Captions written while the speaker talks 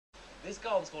This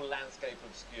garden's called Landscape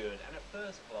Obscured, and at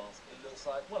first glance it looks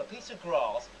like, well, a piece of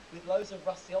grass with loads of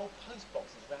rusty old post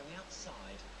boxes around the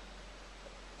outside.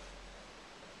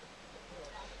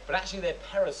 But actually they're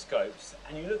periscopes,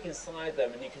 and you look inside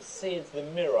them and you can see into the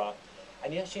mirror,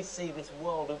 and you actually see this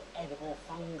world of edible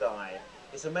fungi.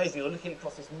 It's amazing. You're looking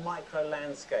across this micro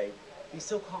landscape. You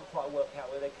still can't quite work out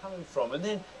where they're coming from. And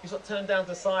then you sort of turn down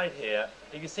to the side here,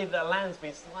 and you can see that the land's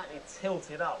been slightly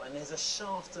tilted up, and there's a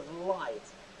shaft of light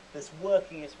that's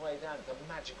working its way down to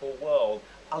a magical world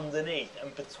underneath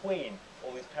and between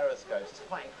all these periscopes. It's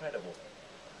quite incredible.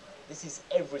 This is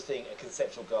everything a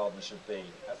conceptual garden should be.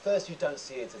 At first you don't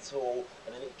see it at all,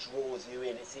 and then it draws you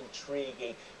in. It's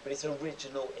intriguing, but it's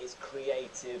original, it's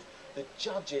creative. The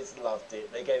judges loved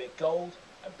it. They gave it gold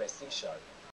and best in show.